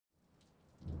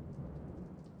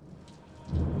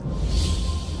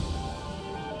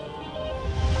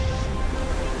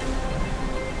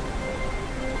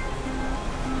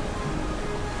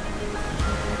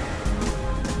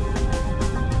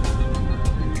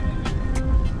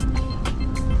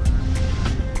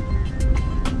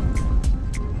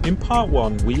In part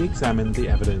 1 we examined the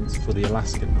evidence for the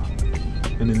Alaskan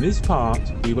one, and in this part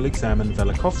we will examine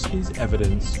Velikovsky's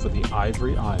evidence for the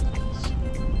Ivory Islands.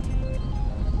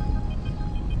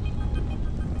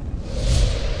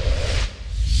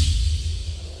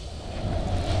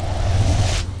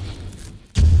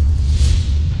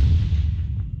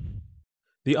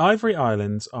 The Ivory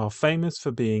Islands are famous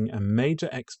for being a major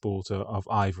exporter of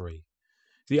ivory.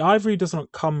 The ivory does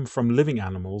not come from living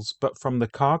animals, but from the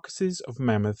carcasses of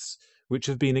mammoths which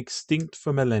have been extinct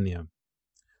for millennia.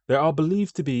 There are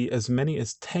believed to be as many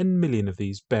as 10 million of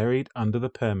these buried under the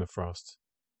permafrost.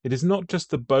 It is not just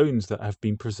the bones that have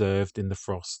been preserved in the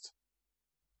frost.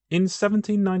 In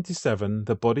 1797,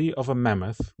 the body of a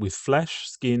mammoth with flesh,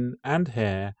 skin, and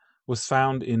hair was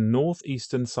found in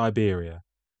northeastern Siberia.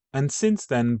 And since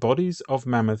then bodies of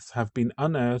mammoths have been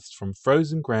unearthed from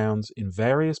frozen grounds in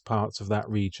various parts of that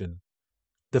region.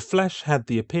 The flesh had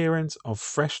the appearance of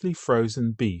freshly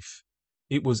frozen beef.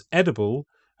 It was edible,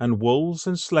 and wolves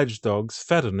and sledge dogs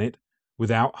fed on it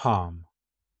without harm.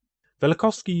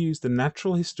 Velikovsky used the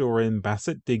natural historian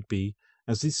Bassett Digby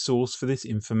as his source for this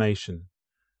information.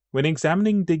 When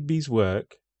examining Digby's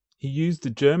work, he used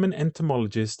the German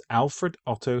entomologist Alfred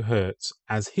Otto Hertz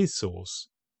as his source.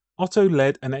 Otto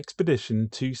led an expedition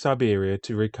to Siberia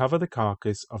to recover the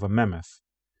carcass of a mammoth.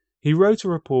 He wrote a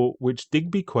report which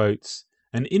Digby quotes,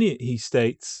 and in it he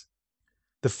states,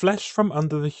 "The flesh from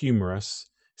under the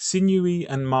humerus, sinewy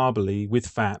and marbly with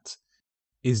fat,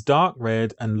 is dark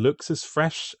red and looks as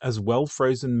fresh as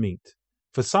well-frozen meat.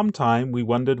 For some time we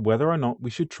wondered whether or not we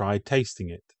should try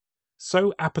tasting it.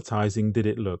 So appetizing did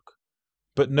it look.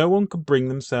 But no one could bring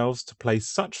themselves to place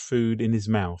such food in his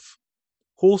mouth.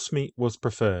 Horse meat was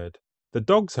preferred. The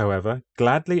dogs, however,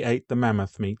 gladly ate the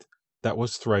mammoth meat that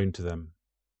was thrown to them."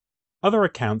 Other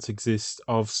accounts exist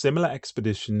of similar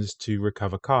expeditions to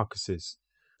recover carcasses.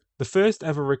 The first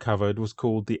ever recovered was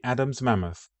called the Adams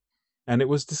Mammoth, and it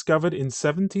was discovered in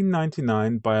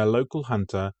 1799 by a local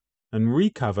hunter and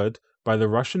recovered by the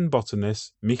Russian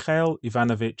botanist Mikhail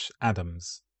Ivanovich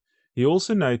Adams. He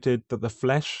also noted that the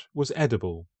flesh was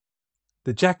edible.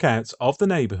 The jackouts of the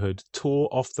neighborhood tore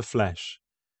off the flesh,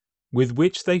 with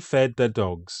which they fed their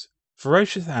dogs.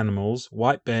 Ferocious animals,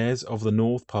 white bears of the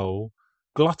North Pole,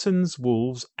 gluttons,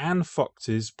 wolves, and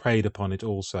foxes preyed upon it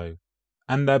also,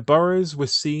 and their burrows were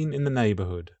seen in the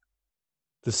neighborhood.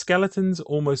 The skeletons,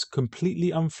 almost completely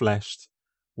unfleshed,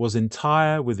 was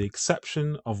entire with the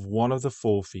exception of one of the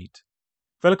forefeet.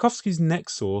 Velikovsky's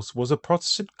next source was a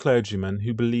Protestant clergyman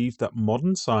who believed that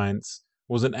modern science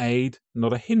was an aid,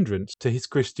 not a hindrance, to his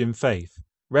Christian faith.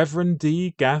 Reverend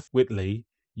D. Gath Whitley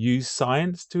used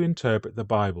science to interpret the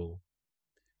Bible.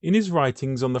 In his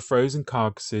writings on the frozen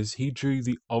carcasses, he drew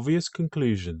the obvious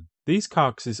conclusion. These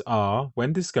carcasses are,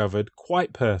 when discovered,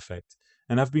 quite perfect,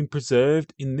 and have been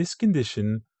preserved in this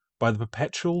condition by the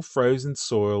perpetual frozen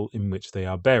soil in which they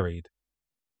are buried.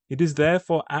 It is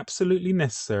therefore absolutely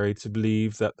necessary to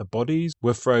believe that the bodies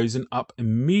were frozen up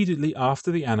immediately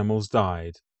after the animals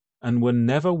died, and were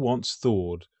never once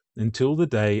thawed until the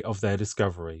day of their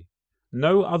discovery.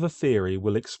 No other theory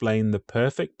will explain the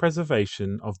perfect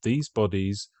preservation of these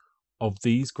bodies of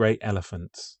these great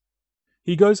elephants.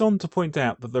 He goes on to point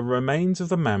out that the remains of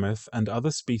the mammoth and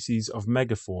other species of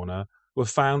megafauna were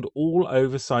found all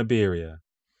over Siberia.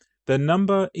 Their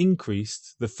number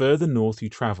increased the further north you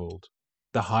travelled.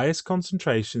 The highest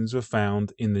concentrations were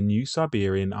found in the New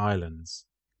Siberian islands.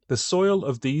 The soil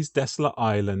of these desolate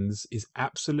islands is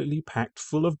absolutely packed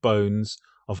full of bones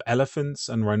of elephants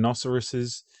and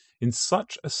rhinoceroses in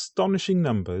such astonishing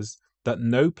numbers that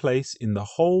no place in the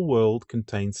whole world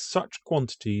contains such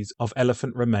quantities of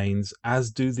elephant remains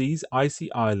as do these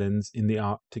icy islands in the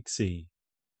Arctic Sea.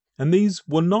 And these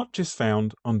were not just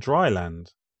found on dry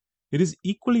land. It is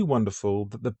equally wonderful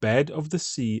that the bed of the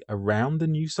sea around the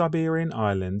New Siberian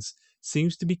islands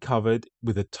seems to be covered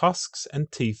with the tusks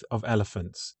and teeth of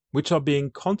elephants, which are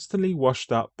being constantly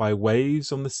washed up by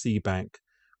waves on the seabank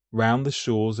round the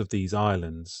shores of these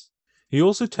islands. He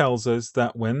also tells us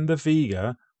that when the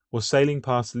Vega was sailing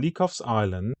past Likov's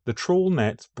Island, the trawl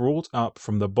net brought up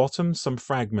from the bottom some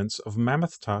fragments of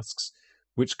mammoth tusks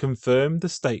which confirmed the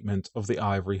statement of the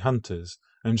ivory hunters,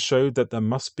 and showed that there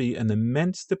must be an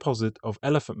immense deposit of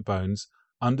elephant bones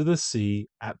under the sea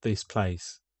at this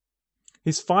place.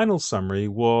 His final summary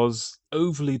was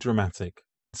overly dramatic.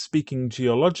 Speaking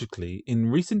geologically, in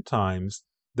recent times,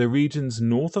 the regions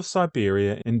north of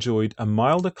Siberia enjoyed a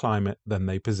milder climate than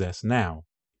they possess now.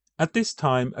 At this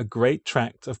time, a great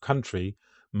tract of country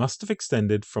must have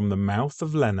extended from the mouth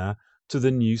of Lena to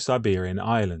the New Siberian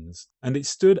Islands, and it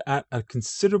stood at a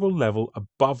considerable level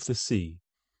above the sea.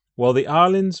 while the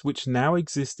islands which now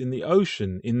exist in the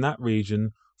ocean in that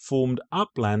region formed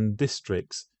upland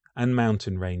districts and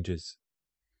mountain ranges.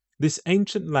 This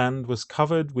ancient land was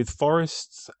covered with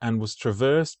forests and was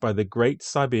traversed by the great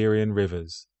Siberian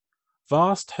rivers.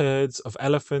 Vast herds of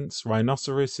elephants,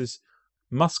 rhinoceroses,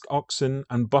 musk oxen,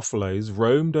 and buffaloes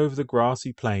roamed over the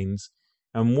grassy plains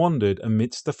and wandered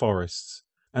amidst the forests,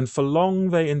 and for long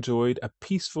they enjoyed a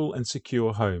peaceful and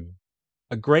secure home.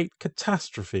 A great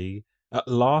catastrophe at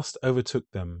last overtook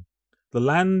them. The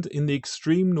land in the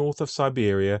extreme north of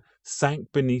Siberia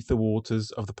sank beneath the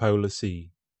waters of the polar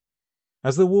sea.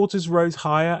 As the waters rose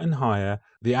higher and higher,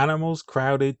 the animals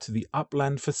crowded to the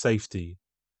upland for safety,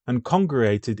 and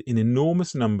congregated in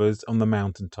enormous numbers on the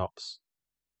mountain tops.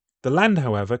 The land,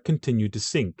 however, continued to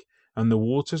sink, and the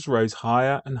waters rose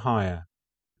higher and higher.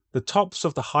 The tops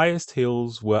of the highest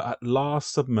hills were at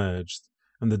last submerged,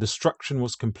 and the destruction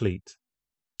was complete.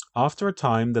 After a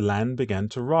time the land began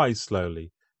to rise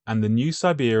slowly, and the New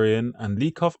Siberian and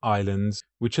Velikovsky Islands,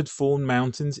 which had formed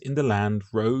mountains in the land,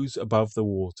 rose above the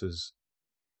waters.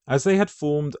 As they had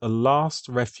formed a last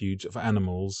refuge of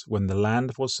animals when the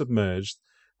land was submerged,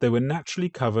 they were naturally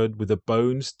covered with the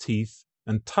bones, teeth,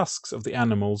 and tusks of the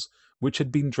animals which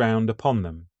had been drowned upon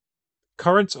them.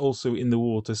 Currents also in the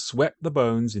water swept the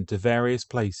bones into various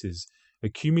places,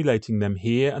 accumulating them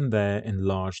here and there in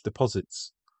large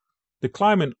deposits. The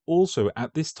climate also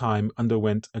at this time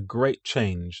underwent a great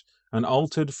change, and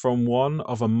altered from one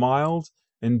of a mild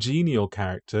and genial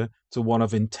character to one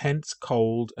of intense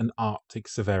cold and arctic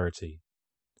severity.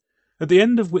 At the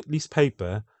end of Whitley's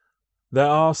paper, there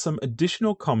are some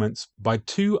additional comments by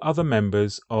two other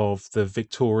members of the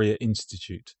Victoria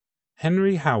Institute,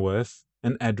 Henry Howarth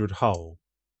and Edward Hull.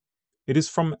 It is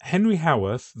from Henry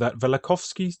Howarth that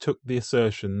Velikovsky took the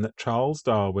assertion that Charles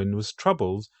Darwin was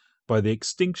troubled by the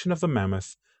extinction of the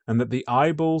mammoth, and that the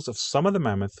eyeballs of some of the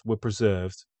mammoth were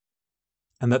preserved,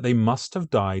 and that they must have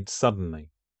died suddenly.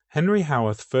 Henry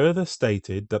Howarth further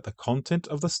stated that the content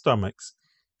of the stomachs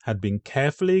had been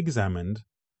carefully examined.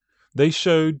 They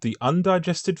showed the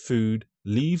undigested food,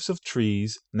 leaves of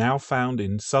trees now found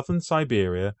in southern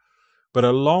Siberia, but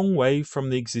a long way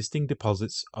from the existing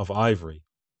deposits of ivory.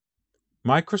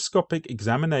 Microscopic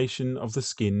examination of the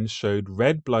skin showed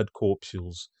red blood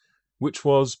corpuscles, which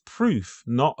was proof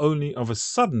not only of a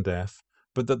sudden death,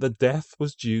 but that the death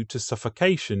was due to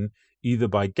suffocation either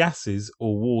by gases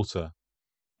or water.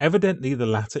 Evidently the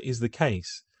latter is the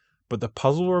case, but the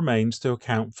puzzle remains to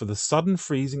account for the sudden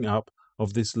freezing up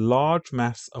of this large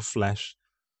mass of flesh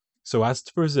so as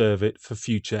to preserve it for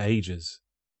future ages.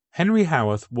 Henry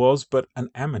Howarth was but an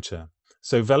amateur,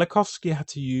 so Velikovsky had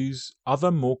to use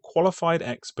other more qualified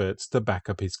experts to back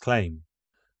up his claim.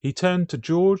 He turned to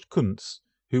George Kuntz,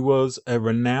 who was a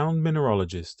renowned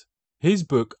mineralogist. His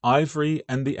book Ivory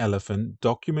and the Elephant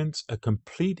documents a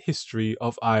complete history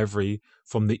of ivory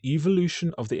from the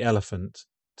evolution of the elephant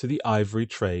to the ivory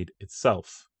trade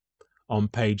itself. On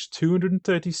page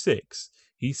 236,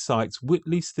 he cites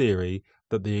Whitley's theory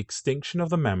that the extinction of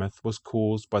the mammoth was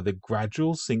caused by the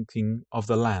gradual sinking of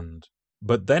the land,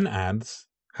 but then adds,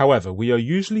 however, we are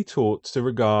usually taught to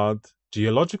regard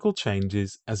geological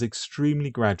changes as extremely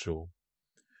gradual.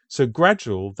 So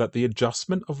gradual that the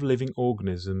adjustment of living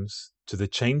organisms to the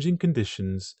changing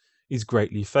conditions is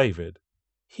greatly favored.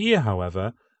 Here,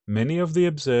 however, many of the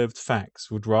observed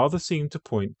facts would rather seem to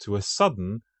point to a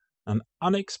sudden and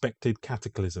unexpected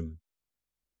cataclysm.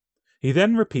 He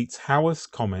then repeats Howarth's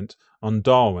comment on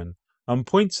Darwin and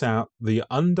points out the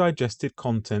undigested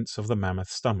contents of the mammoth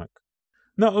stomach.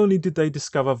 Not only did they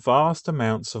discover vast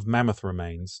amounts of mammoth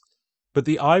remains, but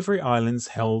the Ivory Islands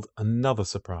held another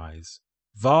surprise: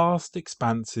 vast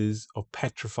expanses of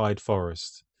petrified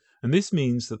forest, and this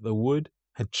means that the wood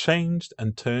had changed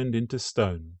and turned into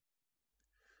stone.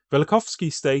 Velikovsky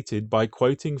stated by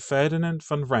quoting Ferdinand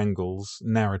von Wrangel's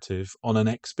narrative on an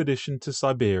expedition to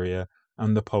Siberia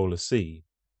and the Polar Sea.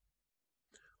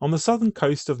 On the southern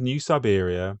coast of New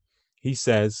Siberia, he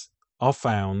says, are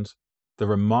found the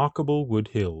remarkable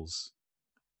wood hills.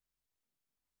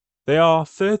 They are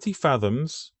 30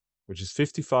 fathoms, which is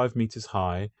 55 meters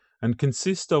high, and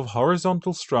consist of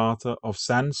horizontal strata of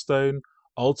sandstone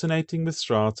alternating with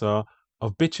strata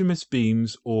of bituminous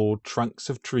beams or trunks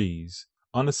of trees.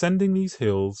 On ascending these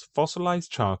hills,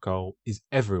 fossilized charcoal is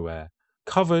everywhere,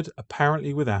 covered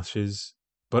apparently with ashes,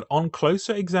 but on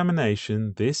closer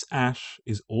examination this ash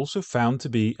is also found to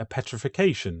be a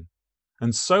petrification,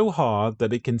 and so hard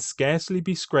that it can scarcely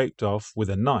be scraped off with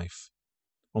a knife.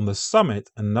 On the summit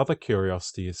another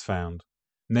curiosity is found,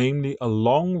 namely a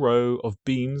long row of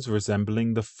beams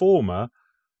resembling the former,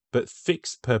 but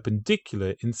fixed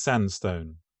perpendicular in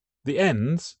sandstone. The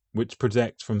ends, which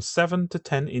project from 7 to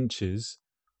 10 inches,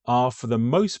 are for the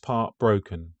most part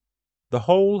broken. The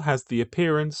whole has the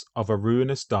appearance of a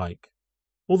ruinous dike.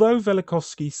 Although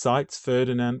Velikovsky cites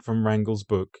Ferdinand von Wrangel's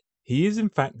book, he is in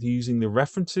fact using the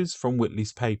references from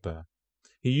Whitley's paper.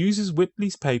 He uses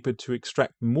Whitley's paper to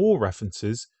extract more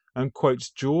references and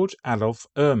quotes George Adolf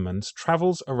Ehrman's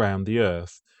Travels Around the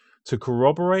Earth to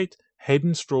corroborate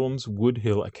Hedenstrom's Wood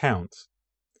Hill account.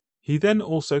 He then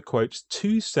also quotes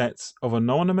 2 sets of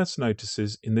anonymous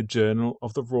notices in the Journal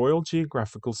of the Royal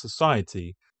Geographical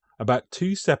Society about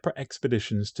 2 separate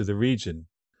expeditions to the region.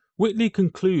 Whitley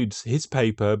concludes his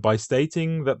paper by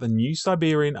stating that the New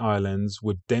Siberian Islands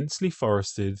were densely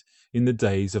forested in the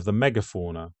days of the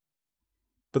megafauna.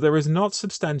 But there is not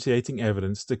substantiating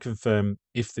evidence to confirm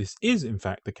if this is in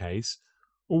fact the case,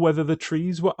 or whether the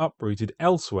trees were uprooted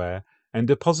elsewhere and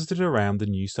deposited around the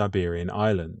New Siberian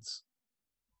Islands.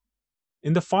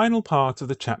 In the final part of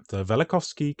the chapter,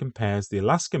 Velikovsky compares the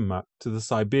Alaskan muck to the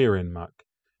Siberian muck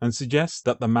and suggests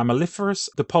that the mammaliferous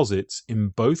deposits in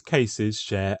both cases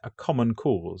share a common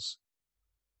cause.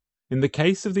 In the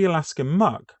case of the Alaskan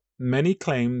muck, many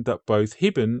claimed that both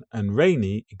Hibben and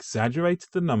Rainey exaggerated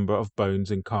the number of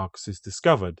bones and carcasses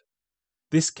discovered.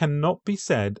 This cannot be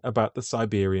said about the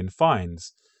Siberian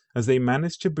finds, as they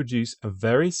managed to produce a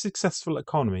very successful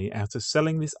economy out of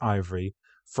selling this ivory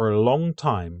for a long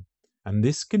time, and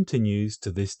this continues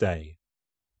to this day.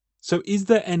 So is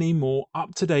there any more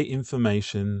up-to-date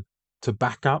information to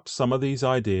back up some of these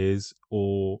ideas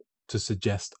or to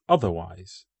suggest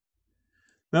otherwise?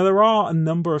 Now, there are a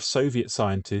number of Soviet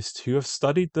scientists who have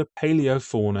studied the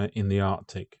paleofauna in the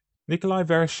Arctic. Nikolai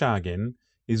Vereshchagin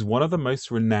is one of the most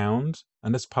renowned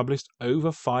and has published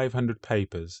over 500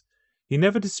 papers. He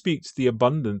never disputes the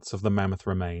abundance of the mammoth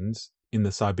remains in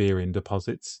the Siberian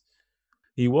deposits.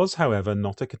 He was, however,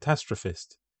 not a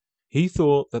catastrophist. He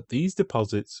thought that these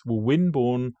deposits were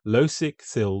wind-borne losic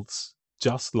silts,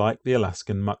 just like the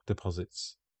Alaskan muck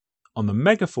deposits. On the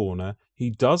megafauna, he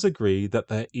does agree that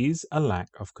there is a lack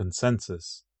of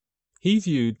consensus. He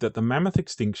viewed that the mammoth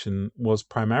extinction was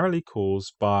primarily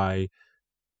caused by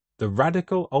the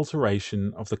radical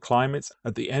alteration of the climates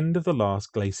at the end of the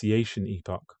last glaciation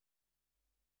epoch.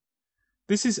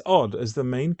 This is odd, as the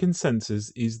main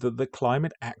consensus is that the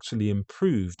climate actually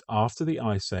improved after the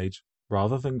Ice Age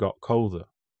rather than got colder.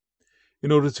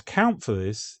 In order to account for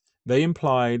this, they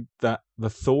implied that the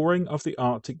thawing of the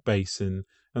Arctic basin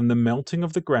and the melting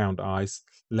of the ground ice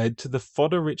led to the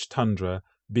fodder-rich tundra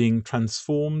being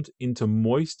transformed into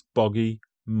moist, boggy,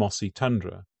 mossy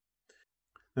tundra.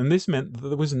 And this meant that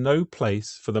there was no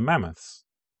place for the mammoths.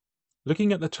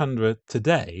 Looking at the tundra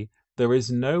today, there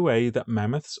is no way that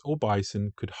mammoths or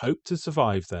bison could hope to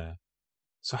survive there.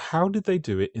 So how did they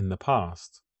do it in the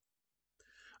past?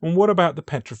 And what about the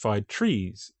petrified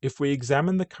trees? If we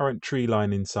examine the current tree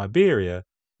line in Siberia,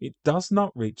 it does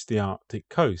not reach the Arctic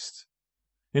coast.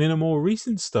 And in a more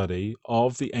recent study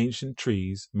of the ancient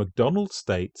trees, MacDonald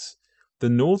states the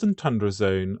northern tundra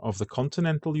zone of the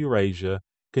continental Eurasia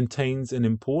contains an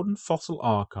important fossil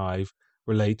archive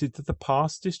related to the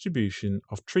past distribution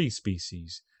of tree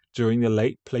species during the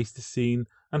late Pleistocene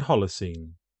and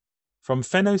Holocene. From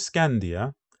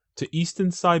Fennoscandia to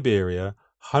eastern Siberia,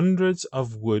 hundreds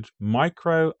of wood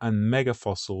micro and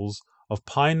megafossils of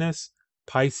Pinus,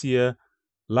 Picea,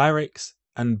 Larix,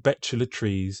 and Betula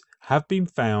trees have been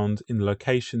found in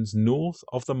locations north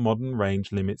of the modern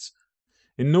range limits.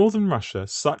 In northern Russia,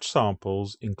 such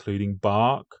samples, including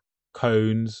bark,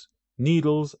 cones,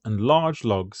 needles, and large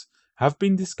logs, have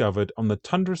been discovered on the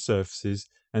tundra surfaces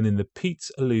and in the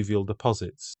Peats alluvial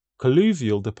deposits,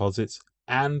 colluvial deposits,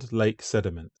 and lake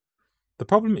sediment. The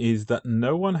problem is that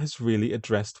no one has really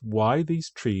addressed why these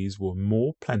trees were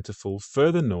more plentiful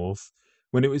further north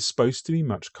when it was supposed to be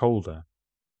much colder.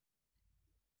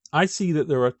 I see that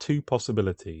there are 2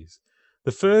 possibilities.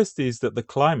 The first is that the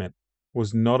climate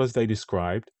was not as they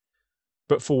described,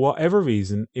 but for whatever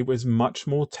reason it was much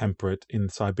more temperate in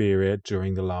Siberia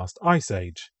during the last ice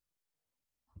age.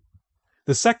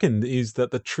 The second is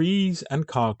that the trees and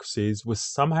carcasses were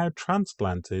somehow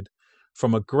transplanted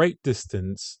from a great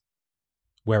distance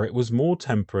where it was more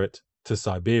temperate to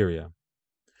Siberia.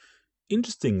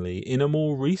 Interestingly, in a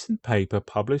more recent paper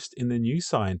published in the New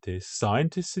Scientist,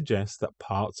 scientists suggest that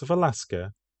parts of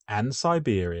Alaska and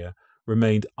Siberia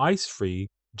remained ice-free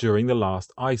during the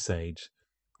last ice age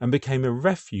and became a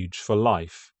refuge for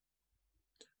life.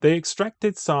 They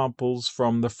extracted samples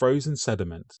from the frozen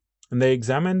sediment, and they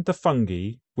examined the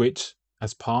fungi which,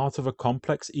 as part of a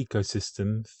complex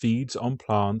ecosystem, feeds on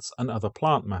plants and other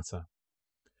plant matter.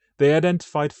 They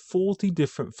identified 40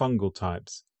 different fungal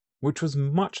types, which was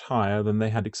much higher than they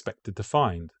had expected to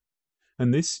find.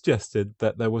 and this suggested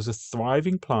that there was a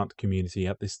thriving plant community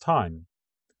at this time.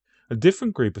 A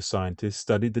different group of scientists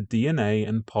studied the DNA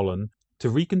and pollen to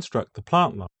reconstruct the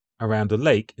plant life around a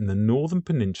lake in the northern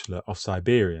peninsula of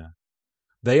Siberia.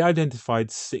 They identified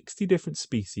 60 different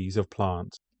species of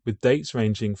plants with dates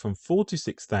ranging from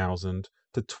 46,000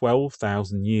 to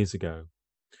 12,000 years ago,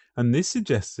 and this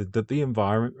suggested that the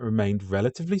environment remained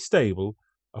relatively stable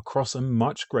across a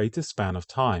much greater span of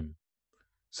time.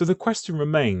 So the question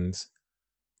remains,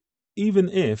 even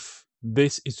if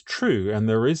this is true and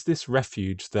there is this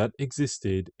refuge that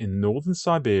existed in northern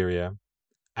Siberia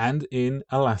and in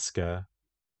Alaska,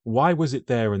 why was it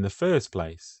there in the first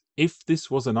place? If this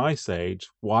was an ice age,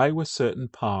 why were certain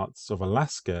parts of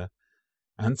Alaska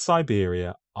and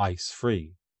Siberia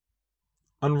ice-free?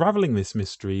 Unraveling this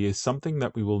mystery is something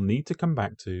that we will need to come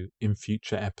back to in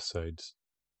future episodes.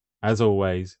 As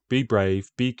always, be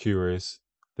brave, be curious.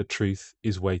 The truth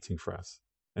is waiting for us.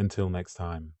 Until next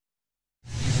time.